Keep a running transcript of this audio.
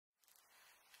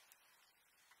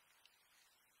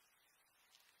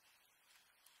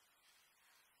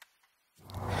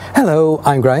Hello,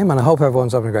 I'm Graham and I hope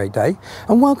everyone's having a great day,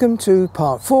 and welcome to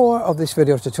part 4 of this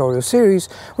video tutorial series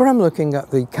where I'm looking at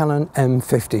the Canon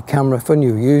M50 camera for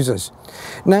new users.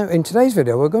 Now in today's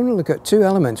video we're going to look at two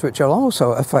elements which will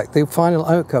also affect the final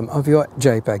outcome of your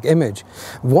JPEG image.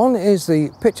 One is the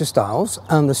picture styles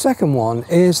and the second one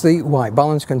is the white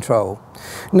balance control.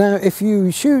 Now if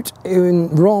you shoot in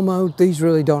RAW mode, these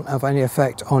really don't have any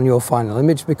effect on your final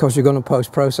image because you're going to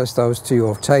post-process those to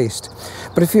your taste.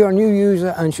 But if you're a new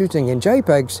user and shooting in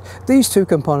JPEGs, these two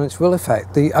components will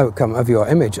affect the outcome of your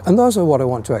image, and those are what I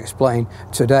want to explain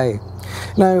today.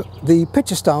 Now the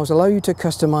picture styles allow you to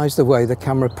customize the way the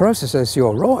camera processes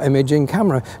your RAW image in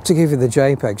camera to give you the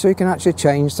JPEG, so you can actually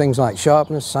change things like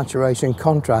sharpness, saturation,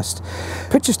 contrast.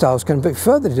 Picture styles can be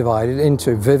further divided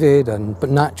into vivid and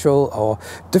natural or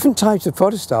different types of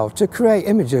photo style to create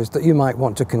images that you might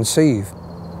want to conceive.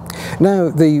 Now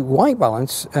the white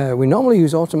balance, we normally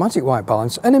use automatic white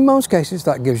balance, and in most cases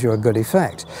that gives you a good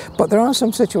effect, but there are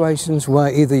some situations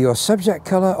where either your subject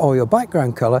color or your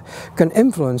background color can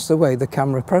influence the way the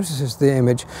camera processes the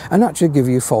image and actually give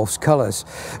you false colors.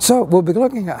 So we'll be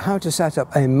looking at how to set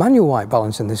up a manual white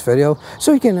balance in this video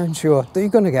so you can ensure that you're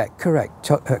going to get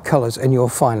correct colors in your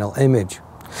final image.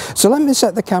 So let me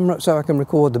set the camera up so I can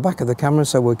record the back of the camera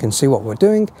so we can see what we're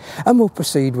doing, and we'll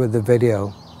proceed with the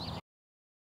video.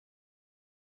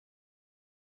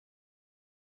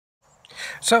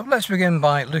 So let's begin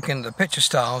by looking at the picture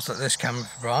styles that this camera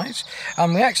provides,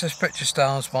 and we access picture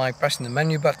styles by pressing the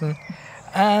menu button,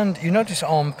 and you notice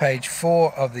on page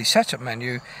 4 of the setup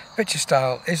menu, picture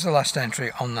style is the last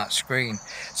entry on that screen.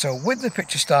 So with the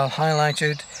picture style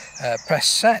highlighted, press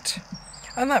set,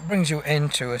 and that brings you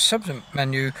into a submenu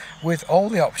menu with all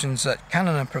the options that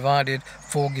Canon have provided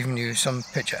for giving you some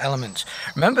picture elements.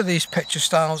 Remember, these picture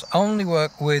styles only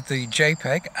work with the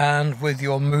JPEG and with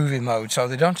your movie mode, so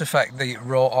they don't affect the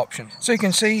RAW option. So you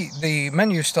can see the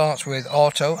menu starts with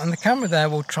auto, and the camera there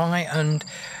will try and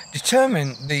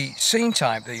determine the scene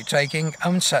type that you're taking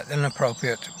and set an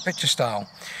appropriate picture style.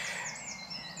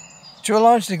 To a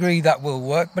large degree that will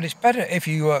work, but it's better if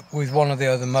you work with one of the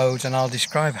other modes, and I'll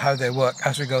describe how they work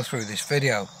as we go through this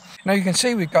video. Now you can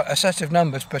see we've got a set of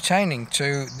numbers pertaining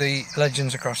to the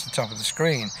legends across the top of the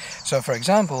screen. So for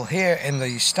example, here in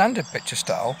the standard picture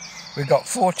style we've got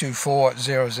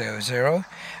 424000,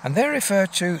 and they refer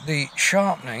to the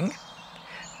sharpening,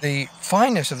 the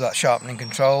fineness of that sharpening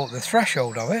control, the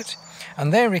threshold of it,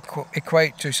 and they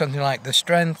equate to something like the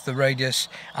strength, the radius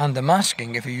and the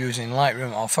masking if you're using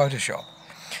Lightroom or Photoshop.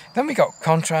 Then we got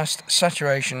contrast,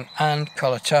 saturation and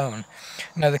color tone.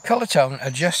 Now the color tone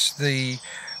adjusts the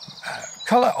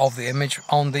color of the image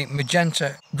on the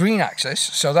magenta green axis,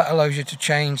 so that allows you to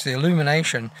change the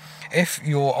illumination. If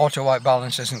your auto white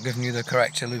balance isn't giving you the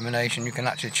correct illumination, you can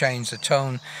actually change the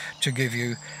tone to give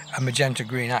you a magenta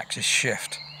green axis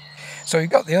shift. So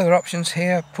you've got the other options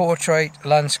here: portrait,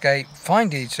 landscape, fine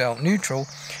detail, neutral,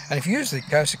 and if you use the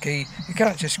cursor key you can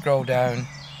actually scroll down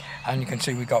and you can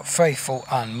see we've got faithful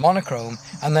and monochrome,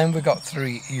 and then we've got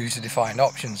 3 user defined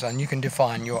options, and you can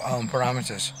define your own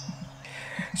parameters.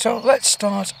 So let's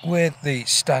start with the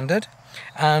standard,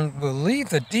 and we'll leave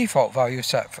the default value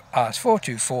set as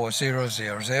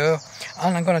 424000,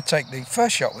 and I'm going to take the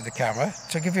first shot with the camera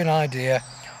to give you an idea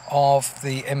of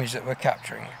the image that we're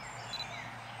capturing.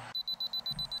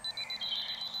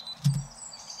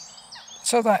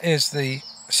 So that is the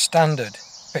standard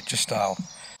picture style.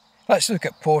 Let's look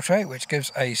at portrait, which gives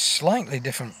a slightly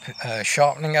different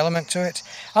sharpening element to it,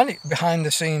 and behind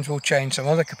the scenes will change some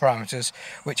other parameters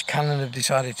which Canon have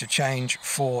decided to change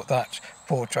for that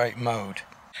portrait mode.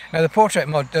 Now the portrait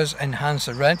mode does enhance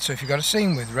the red, so if you've got a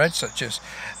scene with red, such as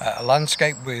a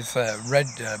landscape with red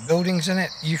buildings in it,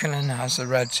 you can enhance the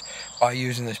reds by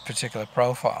using this particular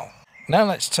profile. Now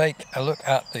let's take a look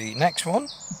at the next one,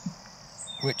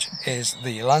 which is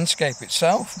the landscape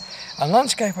itself, and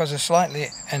landscape has a slightly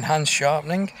enhanced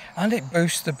sharpening and it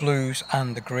boosts the blues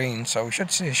and the greens, so we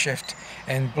should see a shift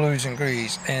in blues and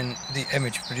greens in the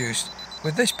image produced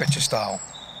with this picture style.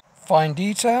 Fine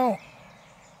detail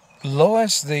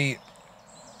lowers the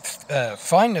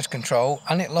fineness control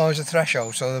and it lowers the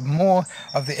threshold, so the more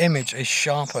of the image is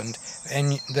sharpened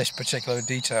in this particular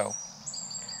detail.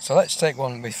 So let's take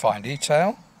one with fine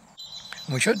detail.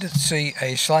 We should see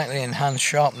a slightly enhanced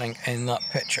sharpening in that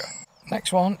picture.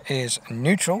 Next one is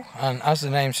neutral, and as the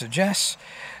name suggests,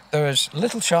 there is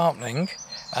little sharpening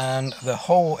and the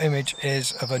whole image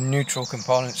is of a neutral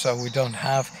component, so we don't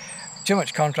have too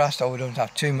much contrast or we don't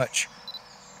have too much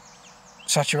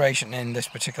saturation in this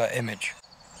particular image.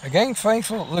 Again,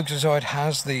 faithful looks as though it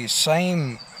has the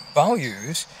same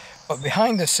values, but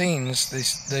behind the scenes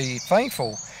the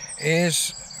faithful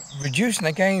is reducing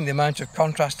again the amount of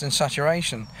contrast and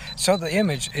saturation so the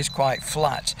image is quite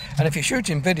flat. And if you're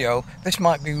shooting video, this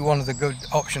might be one of the good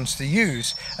options to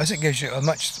use, as it gives you a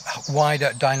much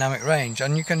wider dynamic range,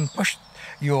 and you can push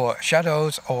your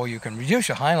shadows or you can reduce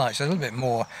your highlights a little bit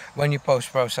more when you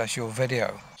post-process your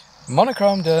video.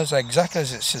 Monochrome does exactly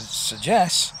as it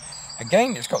suggests.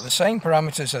 Again, it's got the same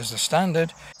parameters as the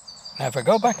standard. Now if I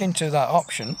go back into that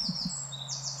option,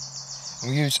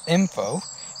 we use info,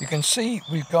 you can see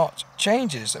we've got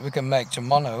changes that we can make to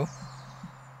mono,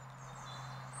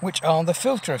 which are the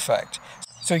filter effect.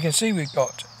 So you can see we've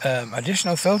got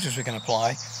additional filters we can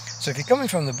apply. So if you're coming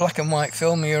from the black and white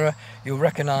film era, you'll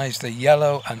recognize the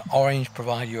yellow and orange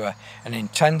provide you an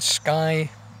intense sky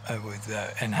with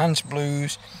enhanced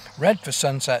blues, red for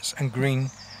sunsets, and green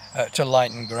to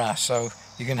lighten grass. So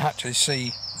you can actually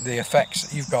see the effects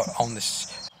that you've got on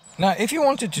this. Now if you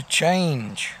wanted to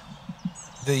change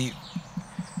the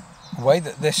way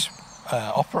that this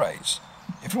operates,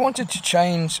 if you wanted to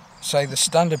change, say, the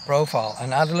standard profile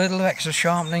and add a little extra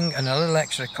sharpening and a little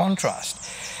extra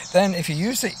contrast, then if you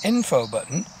use the info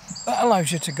button, that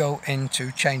allows you to go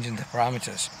into changing the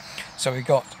parameters. So we've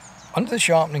got under the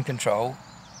sharpening control,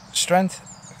 strength,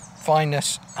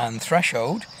 fineness and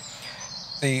threshold.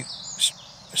 The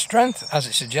strength, as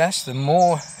it suggests, the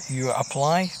more you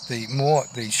apply, the more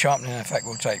the sharpening effect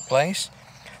will take place.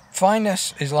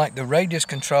 Fineness is like the radius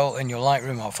control in your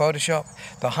Lightroom or Photoshop.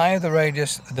 The higher the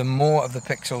radius, the more of the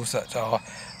pixels that are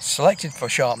selected for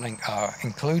sharpening are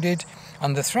included.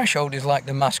 And the threshold is like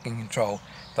the masking control.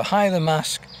 The higher the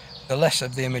mask, the less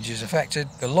of the image is affected.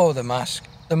 The lower the mask,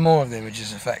 the more of the image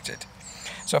is affected.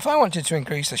 So if I wanted to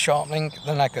increase the sharpening,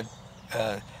 then I could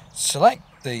select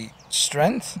the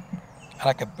strength and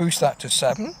I could boost that to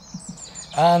 7.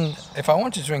 And if I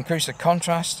wanted to increase the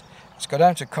contrast, let's go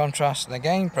down to contrast and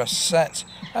again press set,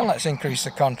 and let's increase the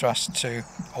contrast to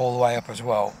all the way up as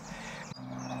well.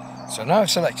 So now I've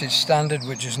selected standard,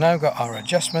 which has now got our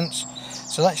adjustments.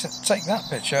 So let's take that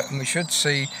picture and we should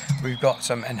see we've got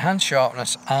some enhanced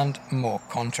sharpness and more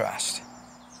contrast.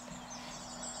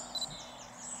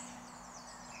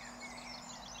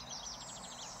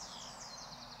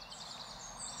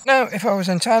 Now if I was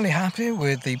entirely happy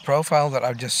with the profile that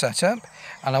I've just set up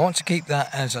and I want to keep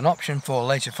that as an option for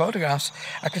later photographs,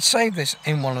 I could save this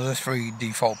in one of the 3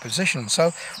 default positions.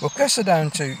 So we'll cursor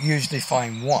down to user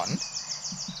define 1.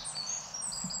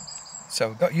 So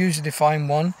we've got user define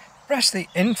 1. Press the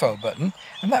info button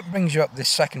and that brings you up this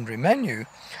secondary menu,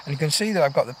 and you can see that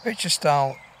I've got the picture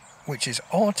style, which is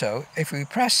auto. If we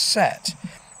press set,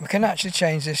 we can actually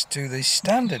change this to the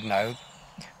standard now,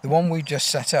 the one we just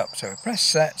set up. So we press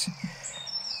set.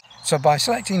 So by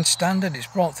selecting standard, it's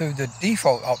brought through the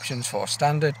default options for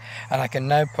standard, and I can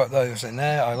now put those in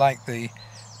there. I like the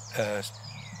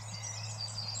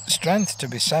strength to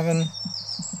be 7,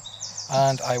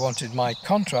 and I wanted my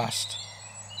contrast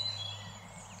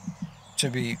to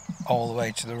be all the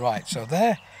way to the right. So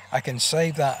there, I can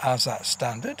save that as that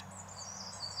standard.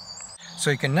 So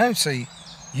you can now see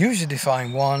user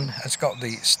define 1 has got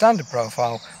the standard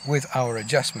profile with our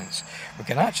adjustments. We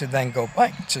can actually then go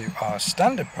back to our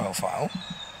standard profile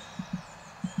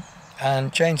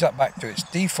and change that back to its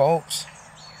defaults.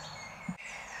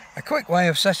 A quick way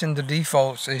of setting the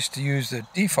defaults is to use the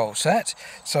default set.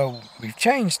 So we've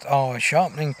changed our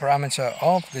sharpening parameter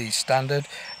of the standard.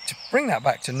 To bring that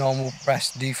back to normal,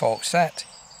 press default set,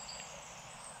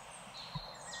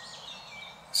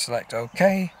 select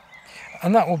OK,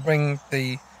 and that will bring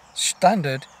the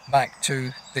standard back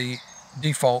to the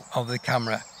default of the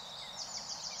camera.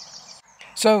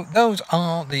 So those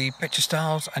are the picture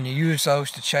styles, and you use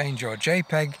those to change your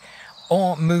JPEG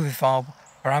or movie file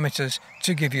parameters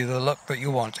to give you the look that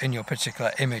you want in your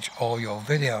particular image or your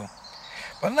video.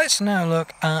 But let's now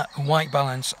look at white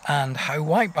balance and how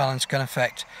white balance can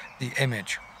affect the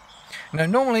image. Now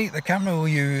normally the camera will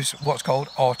use what's called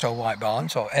auto white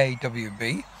balance, or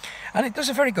AWB, and it does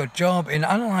a very good job in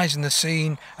analysing the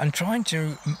scene and trying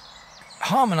to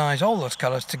harmonise all those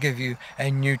colours to give you a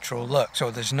neutral look,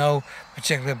 so there's no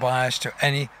particular bias to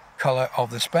any colour of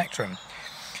the spectrum.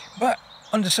 But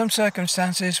under some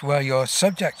circumstances where your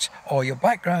subject or your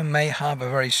background may have a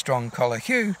very strong colour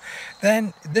hue,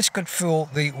 then this could fool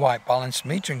the white balance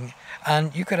metering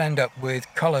and you could end up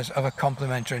with colours of a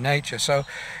complementary nature. So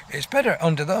it's better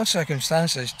under those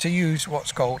circumstances to use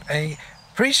what's called a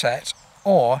preset,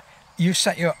 or you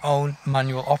set your own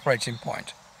manual operating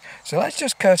point. So let's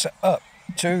just cursor up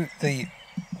to the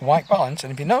white balance,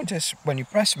 and if you notice when you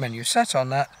press menu set on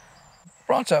that,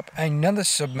 brought up another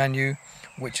submenu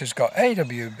which has got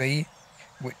AWB.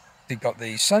 We've got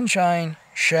the sunshine,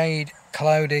 shade,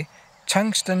 cloudy,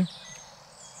 tungsten,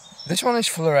 This one is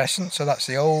fluorescent, so that's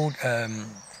the old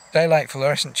daylight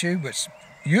fluorescent tube, which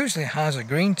usually has a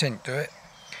green tint to it.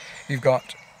 You've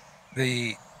got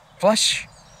the flash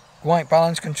white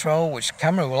balance control, which the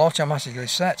camera will automatically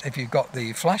set if you've got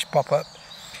the flash pop-up.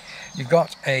 You've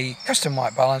got a custom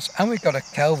white balance, and we've got a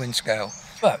Kelvin scale.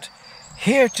 But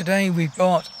here today we've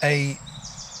got a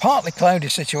partly cloudy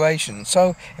situation,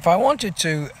 so if I wanted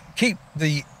to keep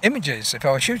the images, if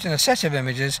I was shooting a set of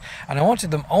images and I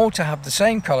wanted them all to have the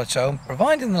same color tone,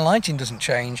 providing the lighting doesn't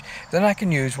change, then I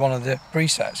can use one of the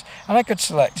presets, and I could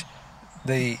select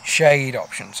the shade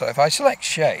option. So if I select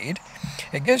shade,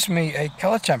 it gives me a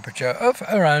color temperature of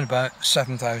around about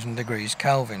 7,000 degrees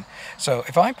Kelvin. So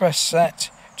if I press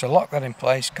set to lock that in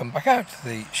place, come back out to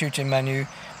the shooting menu,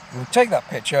 we'll take that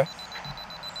picture.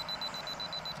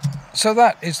 So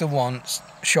that is the one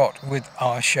shot with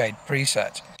our shade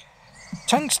preset.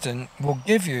 Tungsten will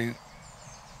give you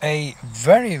a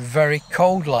very, very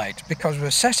cold light because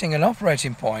we're setting an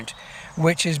operating point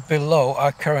which is below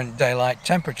our current daylight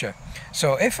temperature.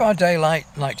 So if our daylight,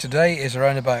 like today, is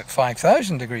around about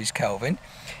 5,000 degrees Kelvin,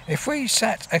 if we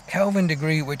set a Kelvin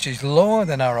degree which is lower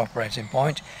than our operating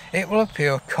point, it will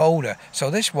appear colder. So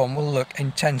this one will look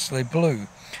intensely blue.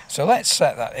 So let's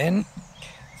set that in.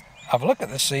 Have a look at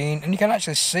the scene, and you can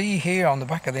actually see here on the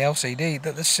back of the LCD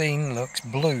that the scene looks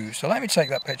blue. So let me take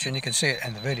that picture and you can see it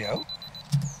in the video.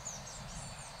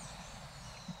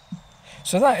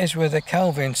 So that is with a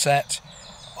Kelvin set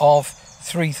of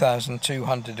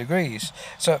 3,200 degrees.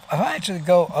 So if I actually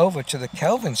go over to the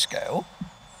Kelvin scale,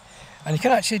 and you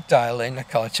can actually dial in a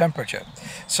color temperature.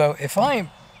 So if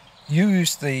I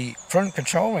use the front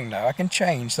control ring now, I can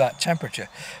change that temperature.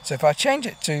 So if I change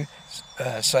it to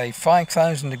say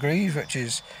 5,000 degrees, which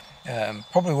is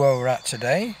probably where we're at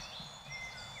today,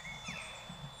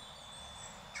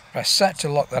 press set to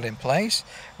lock that in place.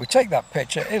 We take that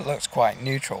picture, it looks quite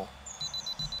neutral.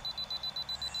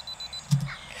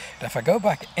 And if I go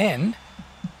back in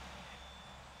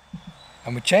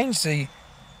and we change the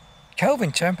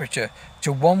Kelvin temperature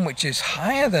to one which is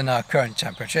higher than our current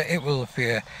temperature, it will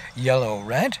appear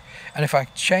yellow-red. And if I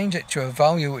change it to a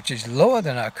value which is lower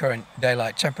than our current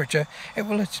daylight temperature, it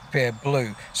will appear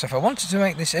blue. So if I wanted to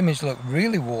make this image look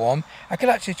really warm, I could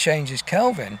actually change this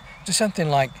Kelvin to something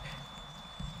like,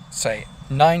 say,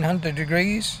 900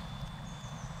 degrees.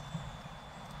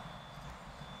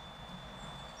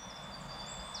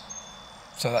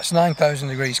 So that's 9,000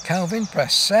 degrees Kelvin.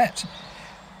 Press set.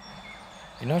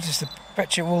 You notice the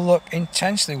picture will look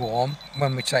intensely warm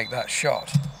when we take that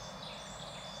shot.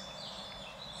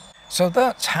 So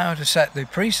that's how to set the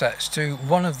presets to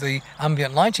one of the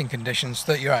ambient lighting conditions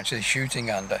that you're actually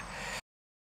shooting under.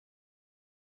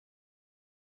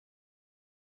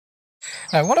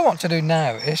 Now what I want to do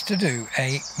now is to do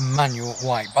a manual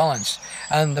white balance,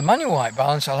 and the manual white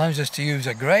balance allows us to use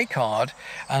a grey card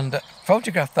and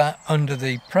photograph that under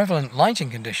the prevalent lighting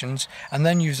conditions, and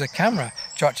then use a camera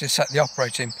to actually set the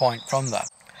operating point from that.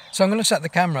 So I'm going to set the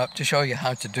camera up to show you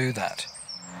how to do that.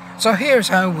 So here's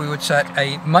how we would set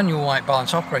a manual white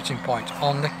balance operating point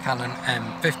on the Canon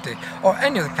M50, or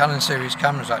any of the Canon series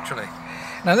cameras actually.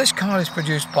 Now this card is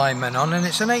produced by Menon, and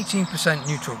it's an 18%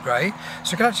 neutral grey,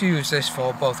 so I can actually use this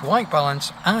for both white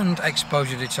balance and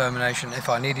exposure determination if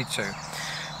I needed to.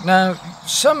 Now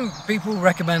some people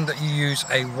recommend that you use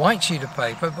a white sheet of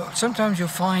paper, but sometimes you'll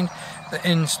find that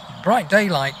in bright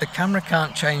daylight the camera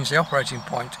can't change the operating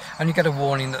point and you get a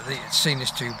warning that the scene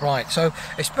is too bright. So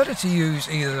it's better to use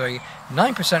either a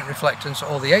 9% reflectance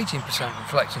or the 18%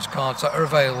 reflectance cards that are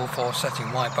available for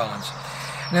setting white balance.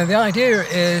 Now the idea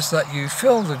is that you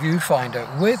fill the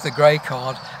viewfinder with the grey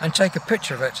card and take a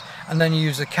picture of it, and then you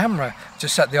use the camera to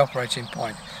set the operating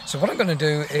point. So what I'm going to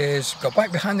do is go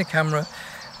back behind the camera,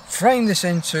 frame this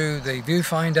into the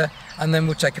viewfinder, and then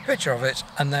we'll take a picture of it,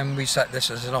 and then we set this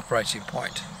as an operating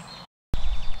point.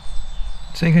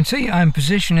 So you can see I'm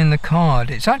positioning the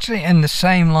card. It's actually in the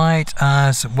same light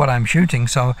as what I'm shooting.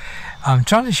 So I'm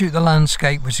trying to shoot the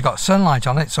landscape which has got sunlight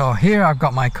on it. So here I've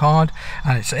got my card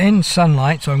and it's in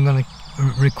sunlight, so I'm going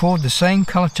to record the same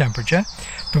color temperature.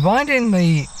 Providing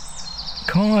the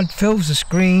card fills the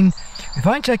screen, if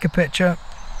I take a picture,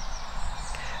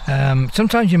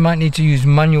 sometimes you might need to use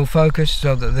manual focus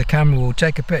so that the camera will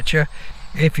take a picture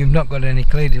if you've not got any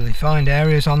clearly defined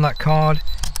areas on that card.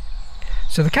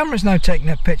 So the camera is now taking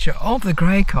a picture of the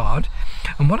grey card,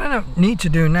 and what I need to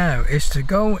do now is to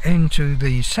go into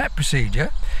the set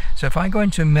procedure. So if I go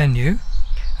into menu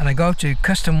and I go to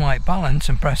custom white balance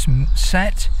and press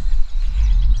set,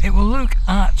 it will look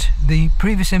at the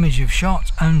previous image you've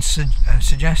shot and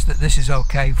suggest that this is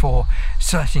okay for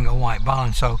setting a white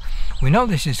balance. So we know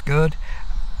this is good.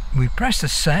 We press the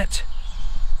set,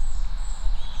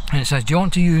 and it says, do you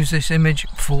want to use this image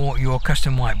for your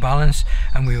custom white balance?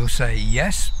 And we will say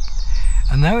yes.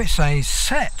 And now it says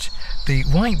set the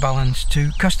white balance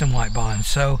to custom white balance.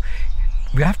 So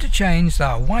we have to change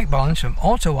that white balance from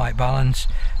auto white balance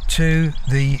to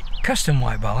the custom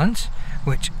white balance,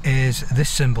 which is this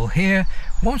symbol here.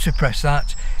 Once we press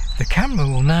that, the camera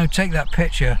will now take that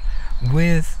picture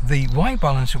with the white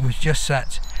balance that was just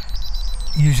set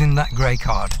using that grey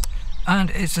card. And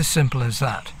it's as simple as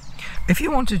that. If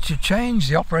you wanted to change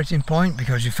the operating point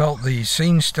because you felt the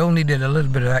scene still needed a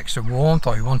little bit of extra warmth,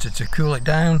 or you wanted to cool it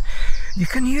down, you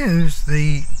can use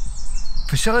the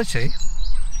facility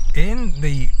in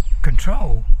the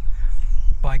control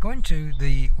by going to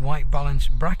the white balance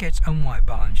bracket and white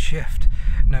balance shift.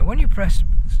 Now when you press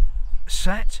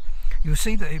set, you'll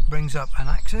see that it brings up an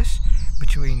axis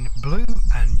between blue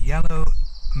and yellow,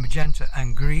 magenta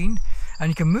and green, and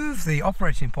you can move the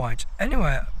operating point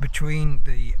anywhere between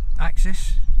the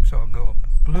axis. So I'll go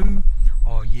blue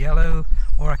or yellow,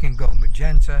 or I can go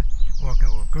magenta, or I can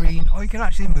go green, or you can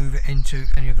actually move it into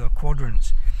any of the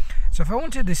quadrants. So if I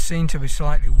wanted this scene to be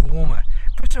slightly warmer,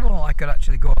 first of all I could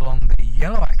actually go along the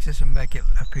yellow axis and make it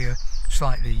appear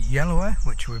slightly yellower,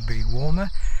 which would be warmer.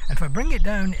 And if I bring it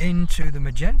down into the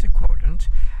magenta quadrant,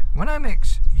 when I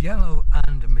mix yellow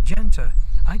and magenta,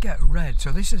 I get red.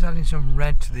 So this is adding some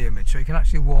red to the image, so you can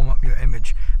actually warm up your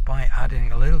image by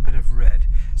adding a little bit of red.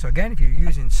 So again, if you're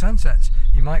using sunsets,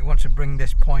 you might want to bring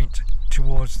this point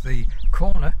towards the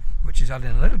corner, which is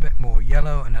adding a little bit more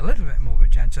yellow and a little bit more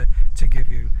magenta to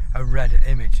give you a red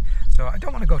image. So I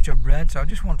don't want to go to red, so I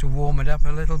just want to warm it up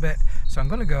a little bit. So I'm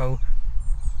going to go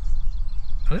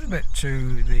a little bit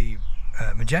to the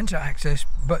magenta axis,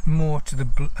 but more to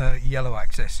the yellow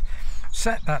axis.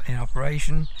 Set that in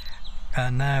operation,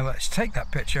 and now let's take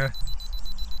that picture,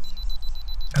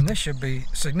 and this should be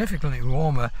significantly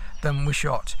warmer than we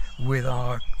shot with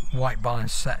our white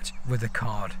balance set with the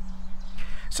card.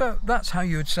 So that's how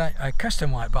you would set a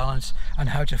custom white balance, and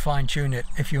how to fine tune it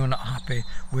if you're not happy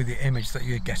with the image that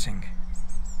you're getting.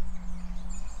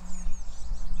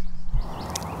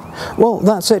 Well,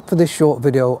 that's it for this short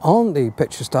video on the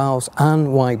picture styles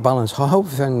and white balance. I hope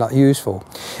you found that useful.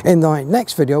 In the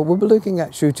next video we'll be looking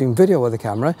at shooting video with the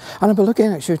camera, and I'll be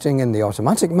looking at shooting in the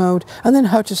automatic mode, and then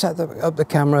how to set up the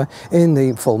camera in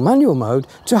the full manual mode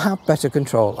to have better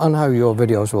control on how your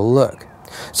videos will look.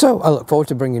 So I look forward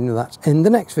to bringing you that in the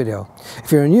next video.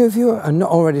 If you're a new viewer and not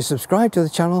already subscribed to the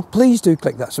channel, please do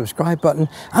click that subscribe button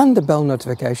and the bell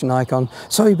notification icon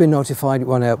so you'll be notified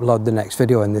when I upload the next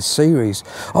video in this series.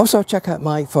 Also check out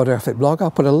my photographic blog.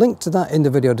 I'll put a link to that in the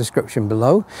video description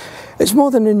below. It's more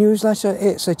than a newsletter,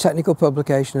 it's a technical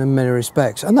publication in many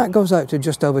respects, and that goes out to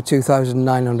just over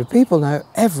 2,900 people now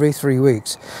every 3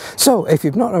 weeks. So if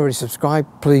you've not already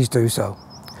subscribed, please do so.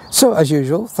 So as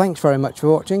usual, thanks very much for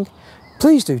watching.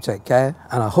 Please do take care,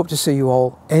 and I hope to see you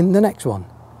all in the next one.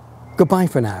 Goodbye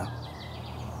for now.